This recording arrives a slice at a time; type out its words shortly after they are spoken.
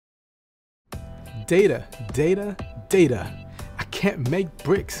Data, data, data. I can't make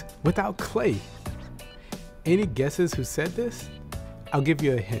bricks without clay. Any guesses who said this? I'll give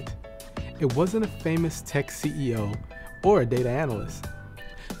you a hint. It wasn't a famous tech CEO or a data analyst.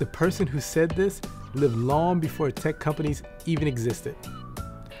 The person who said this lived long before tech companies even existed.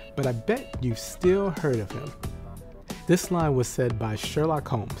 But I bet you've still heard of him. This line was said by Sherlock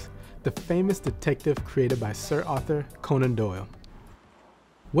Holmes, the famous detective created by Sir Arthur Conan Doyle.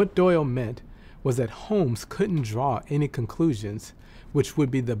 What Doyle meant was that Holmes couldn't draw any conclusions, which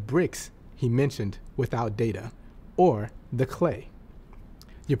would be the bricks he mentioned, without data, or the clay.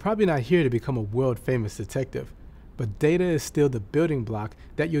 You're probably not here to become a world-famous detective, but data is still the building block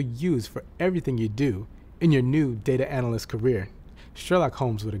that you'll use for everything you do in your new data analyst career. Sherlock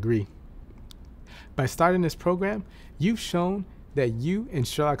Holmes would agree. By starting this program, you've shown that you and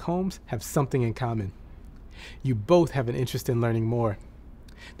Sherlock Holmes have something in common. You both have an interest in learning more.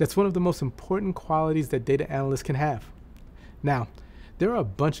 That's one of the most important qualities that data analysts can have. Now, there are a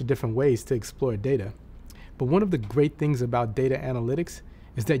bunch of different ways to explore data, but one of the great things about data analytics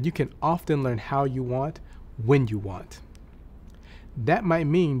is that you can often learn how you want, when you want. That might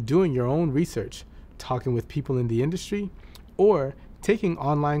mean doing your own research, talking with people in the industry, or taking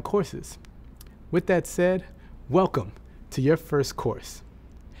online courses. With that said, welcome to your first course.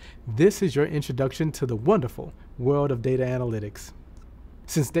 This is your introduction to the wonderful world of data analytics.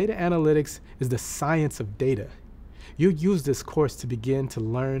 Since data analytics is the science of data, you'll use this course to begin to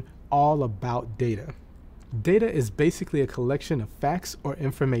learn all about data. Data is basically a collection of facts or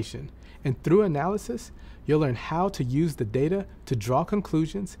information, and through analysis, you'll learn how to use the data to draw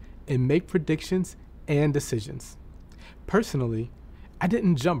conclusions and make predictions and decisions. Personally, I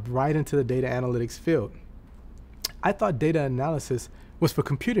didn't jump right into the data analytics field. I thought data analysis was for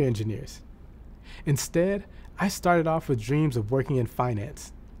computer engineers. Instead, I started off with dreams of working in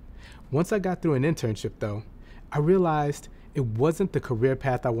finance. Once I got through an internship, though, I realized it wasn't the career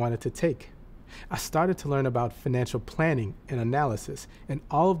path I wanted to take. I started to learn about financial planning and analysis and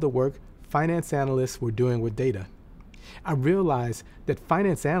all of the work finance analysts were doing with data. I realized that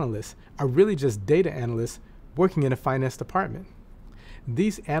finance analysts are really just data analysts working in a finance department.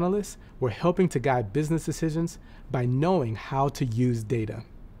 These analysts were helping to guide business decisions by knowing how to use data.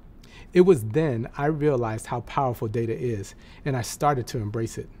 It was then I realized how powerful data is, and I started to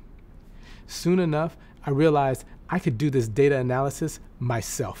embrace it. Soon enough, I realized I could do this data analysis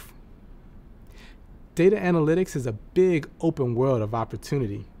myself. Data analytics is a big open world of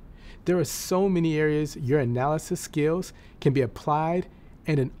opportunity. There are so many areas your analysis skills can be applied,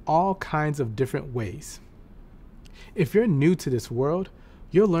 and in all kinds of different ways. If you're new to this world,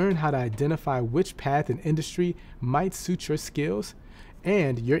 you'll learn how to identify which path and industry might suit your skills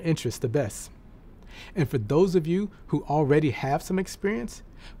and your interests the best. And for those of you who already have some experience,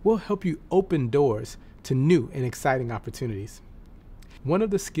 we'll help you open doors to new and exciting opportunities. One of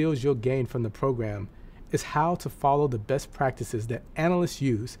the skills you'll gain from the program is how to follow the best practices that analysts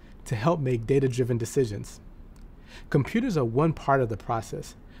use to help make data-driven decisions. Computers are one part of the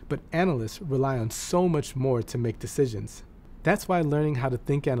process, but analysts rely on so much more to make decisions. That's why learning how to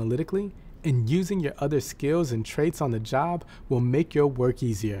think analytically and using your other skills and traits on the job will make your work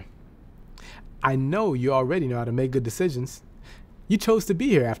easier. I know you already know how to make good decisions. You chose to be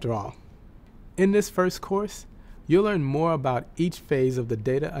here after all. In this first course, you'll learn more about each phase of the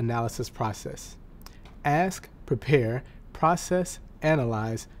data analysis process. Ask, prepare, process,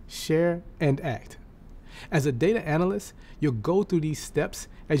 analyze, share, and act. As a data analyst, you'll go through these steps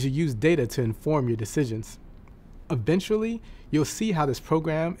as you use data to inform your decisions. Eventually, you'll see how this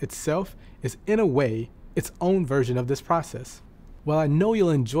program itself is, in a way, its own version of this process. While I know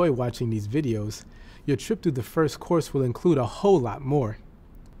you'll enjoy watching these videos, your trip through the first course will include a whole lot more.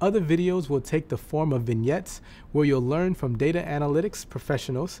 Other videos will take the form of vignettes where you'll learn from data analytics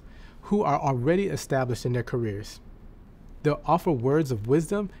professionals who are already established in their careers. They'll offer words of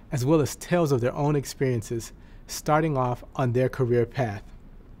wisdom as well as tales of their own experiences, starting off on their career path.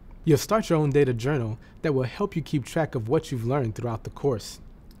 You'll start your own data journal that will help you keep track of what you've learned throughout the course.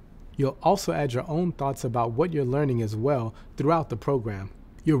 You'll also add your own thoughts about what you're learning as well throughout the program.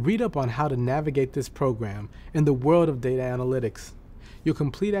 You'll read up on how to navigate this program in the world of data analytics. You'll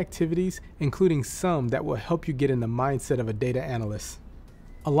complete activities, including some that will help you get in the mindset of a data analyst.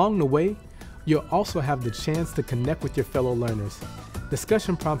 Along the way, you'll also have the chance to connect with your fellow learners.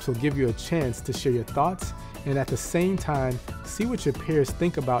 Discussion prompts will give you a chance to share your thoughts and at the same time, see what your peers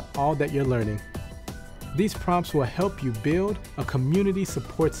think about all that you're learning. These prompts will help you build a community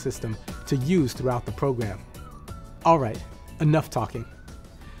support system to use throughout the program. All right, enough talking.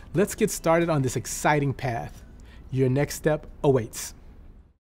 Let's get started on this exciting path. Your next step awaits.